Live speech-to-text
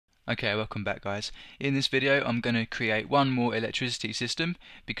Okay, welcome back guys. In this video I'm going to create one more electricity system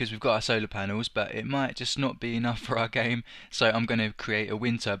because we've got our solar panels, but it might just not be enough for our game, so I'm going to create a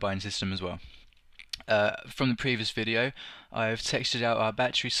wind turbine system as well. From the previous video I've textured out our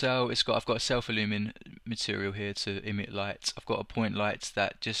battery cell. I've got a self-illumine material here to emit light. I've got a point light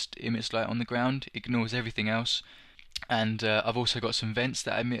that just emits light on the ground, ignores everything else, and I've also got some vents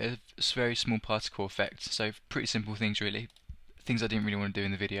that emit a very small particle effect. So pretty simple things really. Things I didn't really want to do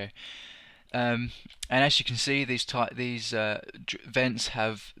in the video. And as you can see, these vents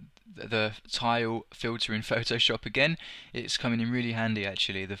have the tile filter in Photoshop again. It's coming in really handy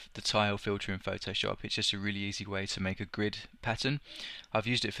actually, the tile filter in Photoshop. It's just a really easy way to make a grid pattern. I've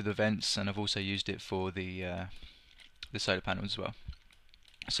used it for the vents and I've also used it for the solar panels as well.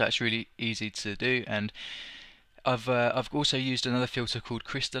 So it's really easy to do, and I've also used another filter called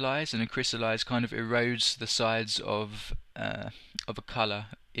crystallize, and a crystallize kind of erodes the sides of a color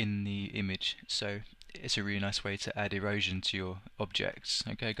in the image, so it's a really nice way to add erosion to your objects.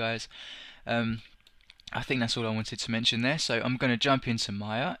 Okay guys, I think that's all I wanted to mention there, so I'm going to jump into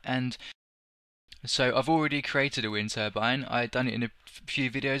Maya. And so I've already created a wind turbine. I done it in a few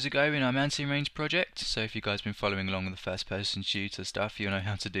videos ago in our mountain range project, so if you guys have been following along with the first person shooter stuff, you'll know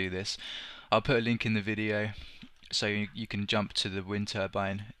how to do this. I'll put a link in the video so you can jump to the wind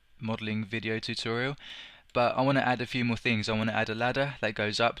turbine modeling video tutorial. But I want to add a few more things. I want to add a ladder that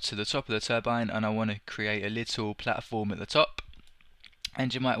goes up to the top of the turbine, and I want to create a little platform at the top.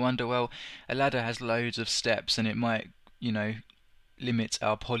 And you might wonder, well, a ladder has loads of steps and it might, limit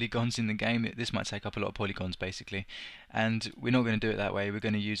our polygons in the game. This might take up a lot of polygons basically, and we're not going to do it that way. We're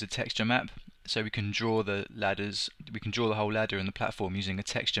going to use a texture map, so we can draw the ladders, we can draw the whole ladder and the platform using a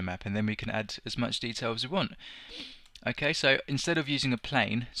texture map, and then we can add as much detail as we want. Okay, so instead of using a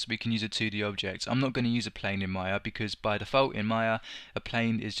plane, so we can use a 2D object, I'm not going to use a plane in Maya because by default in Maya a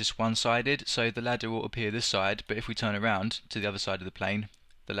plane is just one-sided, so the ladder will appear this side, but if we turn around to the other side of the plane,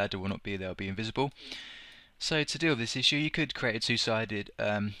 the ladder will not be there, it will be invisible. So to deal with this issue, you could create a two-sided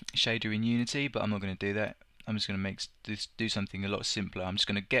shader in Unity, but I'm not going to do that. I'm just going to do something a lot simpler. I'm just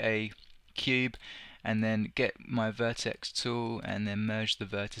going to get a cube and then get my vertex tool and then merge the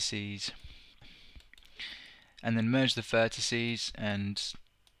vertices. And then merge the vertices, and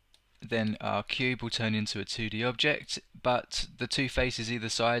then our cube will turn into a 2D object, but the two faces either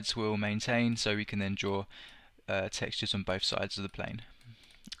sides will maintain, so we can then draw textures on both sides of the plane.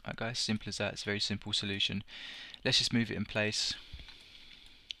 Alright guys, simple as that. It's a very simple solution. Let's just move it in place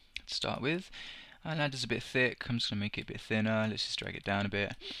to start with. Our ladder's a bit thick. I'm just going to make it a bit thinner. Let's just drag it down a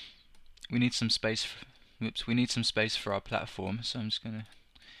bit. We need some space for our platform, so I'm just going to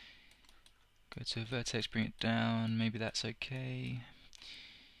go to a vertex, bring it down. Maybe that's okay.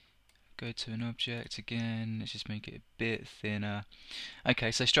 Go to an object again. Let's just make it a bit thinner.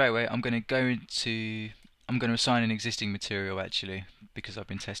 Okay, so straight away I'm going to assign an existing material actually, because I've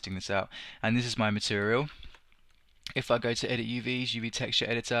been testing this out, and this is my material. If I go to edit UVs, UV texture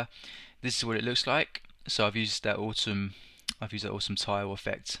editor, this is what it looks like. So I've used that awesome tile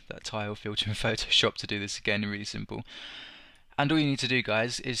effect, that tile filter in Photoshop to do this again, really simple. And all you need to do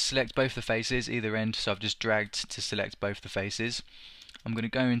guys is select both the faces, either end, so I've just dragged to select both the faces. I'm going to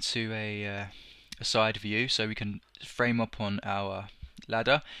go into a side view so we can frame up on our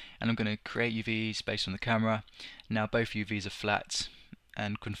ladder, and I'm going to create UVs based on the camera. Now both UVs are flat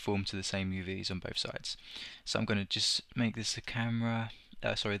and conform to the same UVs on both sides. So I'm going to just make this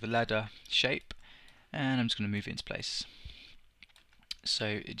the ladder shape, and I'm just going to move it into place. So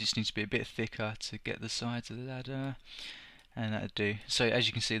it just needs to be a bit thicker to get the sides of the ladder, and that'll do. So as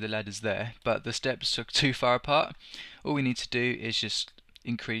you can see, the ladder's there, but the steps are too far apart. All we need to do is just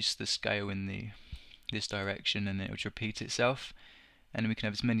increase the scale in this direction, and it will repeat itself, and we can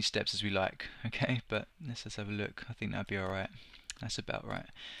have as many steps as we like. Okay, but let's just have a look. I think that'd be alright. That's about right.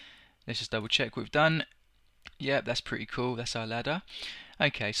 Let's just double check what we've done. Yep, that's pretty cool. That's our ladder.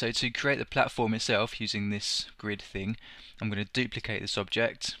 Okay, so to create the platform itself using this grid thing, I'm going to duplicate this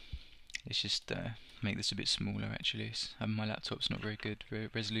object. Let's just make this a bit smaller actually. My laptop's not very good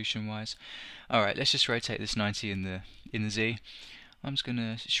resolution wise. Alright, let's just rotate this 90 in the Z. I'm just going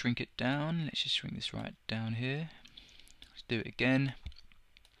to shrink it down. Let's just shrink this right down here. Let's do it again.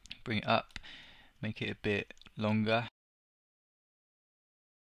 Bring it up. Make it a bit longer.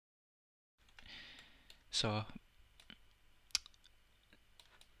 So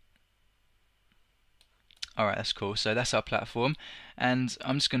alright, that's cool. So that's our platform, and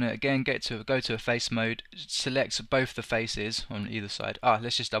I'm just gonna again go to a face mode, select both the faces on either side.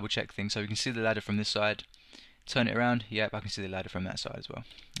 Let's just double check things. So we can see the ladder from this side. Turn it around. Yep, I can see the ladder from that side as well.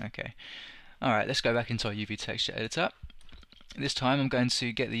 Okay. Alright, let's go back into our UV texture editor. This time I'm going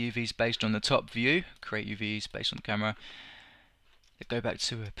to get the UVs based on the top view, create UVs based on the camera, go back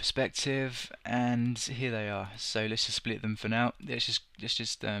to a perspective, and here they are. So let's just split them for now. Let's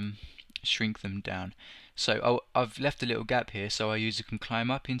just shrink them down. So I've left a little gap here so our user can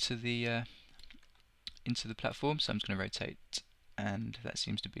climb up into the platform. So I'm just going to rotate, and that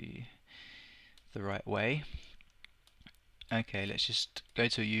seems to be the right way. Okay, let's just go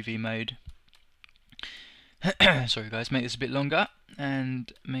to a UV mode. Sorry guys, make this a bit longer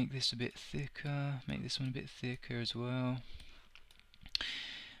and make this a bit thicker, make this one a bit thicker as well.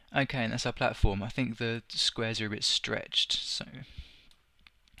 Okay, and that's our platform. I think the squares are a bit stretched, so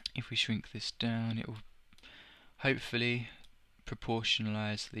if we shrink this down it will hopefully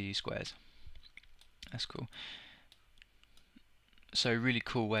proportionalize the squares. That's cool. So really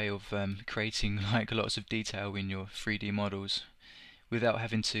cool way of creating like lots of detail in your 3D models without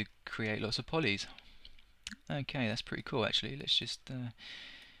having to create lots of polys. Okay, that's pretty cool actually. Let's just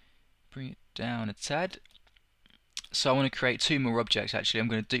bring it down a tad. So I want to create two more objects actually. I'm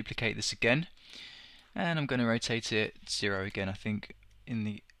going to duplicate this again, and I'm going to rotate it 0 again, I think, in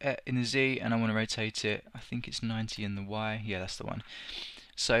the Z, and I want to rotate it, I think it's 90 in the Y. Yeah, that's the one.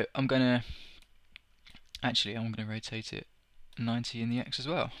 So I'm going to rotate it 90 in the X as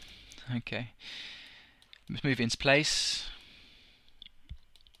well. Okay, let's move it into place.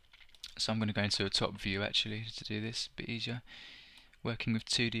 So I'm going to go into a top view actually to do this a bit easier. Working with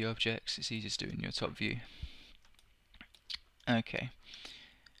 2D objects, it's easier to do in your top view. Okay,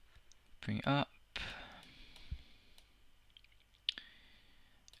 bring it up,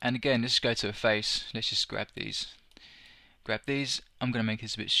 and again let's go to a face. Let's just grab these. I'm going to make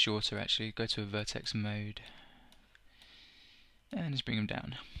this a bit shorter actually. Go to a vertex mode and just bring them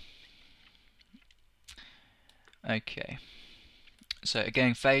down. Okay, so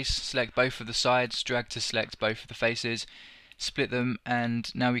again face, select both of the sides, drag to select both of the faces, split them,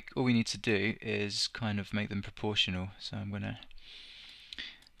 and now all we need to do is kind of make them proportional. So I'm going to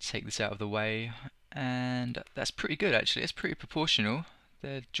take this out of the way, and that's pretty good actually. It's pretty proportional.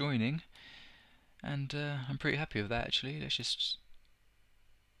 They're joining, and I'm pretty happy with that actually. Let's just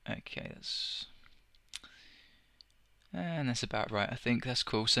that's about right, I think. That's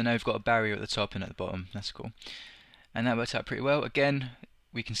cool. So now we've got a barrier at the top and at the bottom. That's cool, and that worked out pretty well. Again,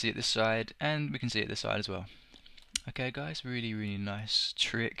 we can see it this side and we can see it this side as well. Okay guys, really nice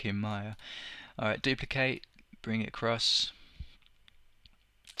trick in Maya. Alright, duplicate, bring it across.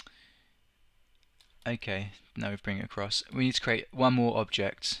 Okay, now we bring it across. We need to create one more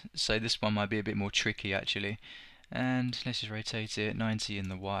object, so this one might be a bit more tricky actually. And let's just rotate it 90 in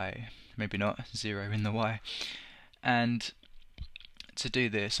the Y. Maybe not, 0 in the Y. And to do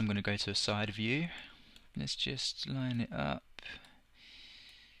this I'm going to go to a side view. Let's just line it up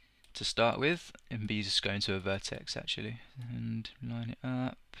to start with, and be just going to a vertex actually, and line it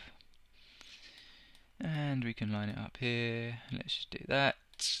up, and we can line it up here. Let's just do that.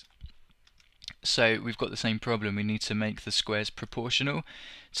 So we've got the same problem. We need to make the squares proportional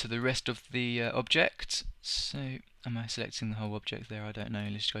to the rest of the object. So am I selecting the whole object there? I don't know.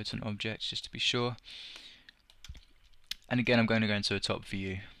 Let's go to an object just to be sure. And again I'm going to go into a top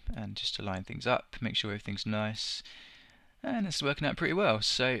view and just to line things up, make sure everything's nice. And it's working out pretty well.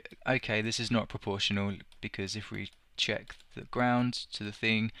 So, okay, this is not proportional because if we check the ground to the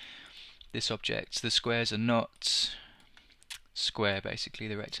thing, this object, the squares are not square basically,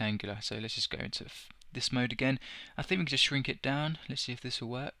 they're rectangular. So let's just go into this mode again. I think we can just shrink it down. Let's see if this will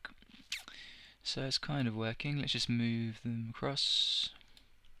work. So it's kind of working. Let's just move them across.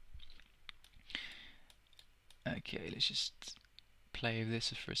 Okay, let's just play with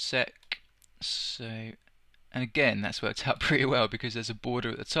this for a sec. So, and again that's worked out pretty well because there's a border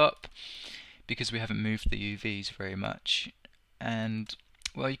at the top because we haven't moved the UVs very much. And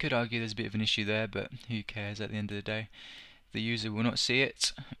well, you could argue there's a bit of an issue there, but who cares at the end of the day? The user will not see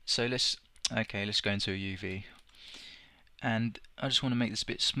it. So let's go into a UV, and I just want to make this a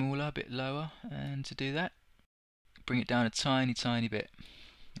bit smaller, a bit lower, and to do that bring it down a tiny bit,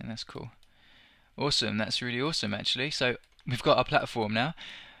 and that's cool. Awesome, that's really awesome actually. So we've got our platform now.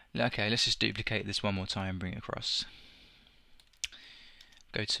 Okay, let's just duplicate this one more time, bring it across.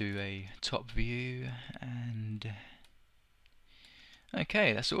 Go to a top view, and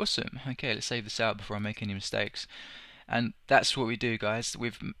okay, that's awesome. Okay, let's save this out before I make any mistakes. And that's what we do, guys.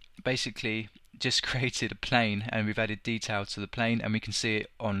 We've basically just created a plane, and we've added detail to the plane, and we can see it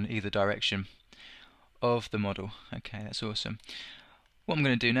on either direction of the model. Okay, that's awesome. What I'm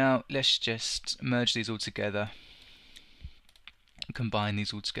going to do now, let's just merge these all together, combine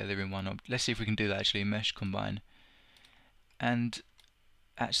these all together in one object. Let's see if we can do that actually. Mesh combine, and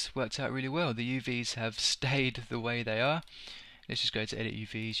actually worked out really well. The UVs have stayed the way they are. Let's just go to edit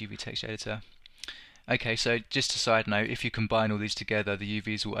UVs, UV text editor. Okay, so just a side note, if you combine all these together, the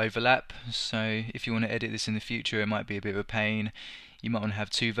UVs will overlap. So if you want to edit this in the future, it might be a bit of a pain. You might want to have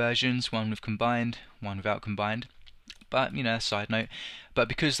two versions, one with combined, one without combined. But you know, side note. But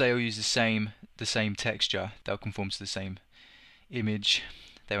because they all use the same texture, they'll conform to the same image.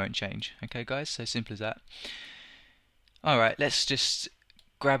 They won't change. Okay, guys. So simple as that. All right, let's just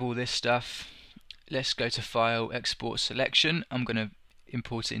grab all this stuff. Let's go to File, Export Selection. I'm going to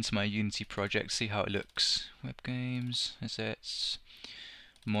import it into my Unity project, see how it looks. Web games, assets,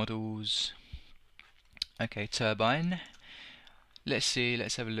 models. Okay, Turbine. Let's see,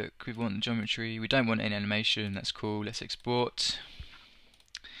 let's have a look. We want geometry, we don't want any animation, that's cool. Let's export.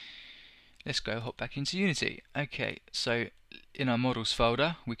 Let's go hop back into Unity. Okay, so in our models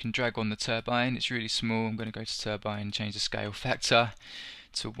folder, we can drag on the turbine. It's really small. I'm going to go to turbine, change the scale factor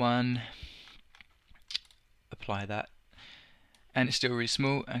to 1. Apply that. And it's still really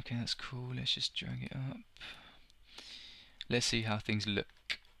small. Okay, that's cool. Let's just drag it up. Let's see how things look.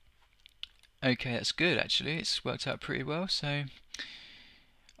 Okay, that's good actually. It's worked out pretty well. So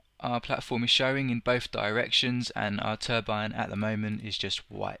our platform is showing in both directions, and our turbine at the moment is just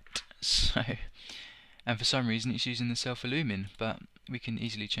white. So, and for some reason it's using the self-illumine, but we can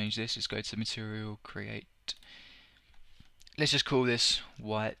easily change this. Let's go to material, create. Let's just call this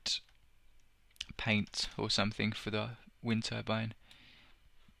white paint or something for the wind turbine.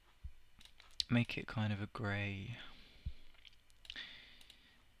 Make it kind of a grey.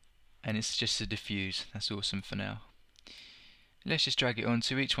 And it's just a diffuse. That's awesome for now. Let's just drag it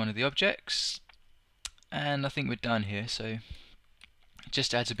onto each one of the objects, and I think we're done here. So it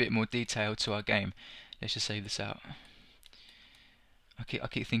just adds a bit more detail to our game. Let's just save this out. I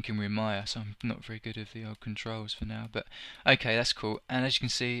keep thinking we're in Maya, so I'm not very good with the old controls for now, but okay, that's cool. And as you can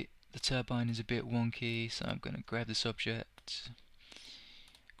see, the turbine is a bit wonky, so I'm going to grab this object,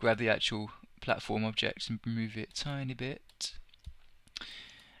 grab the actual platform object and move it a tiny bit.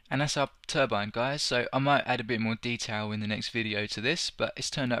 And that's our turbine, guys. So I might add a bit more detail in the next video to this, but it's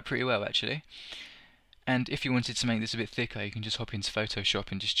turned out pretty well actually. And if you wanted to make this a bit thicker, you can just hop into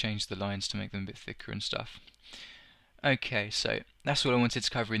Photoshop and just change the lines to make them a bit thicker and stuff. Okay, so that's all I wanted to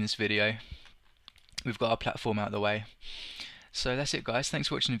cover in this video. We've got our platform out of the way. So that's it, guys. Thanks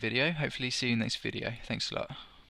for watching the video. Hopefully see you in the next video. Thanks a lot.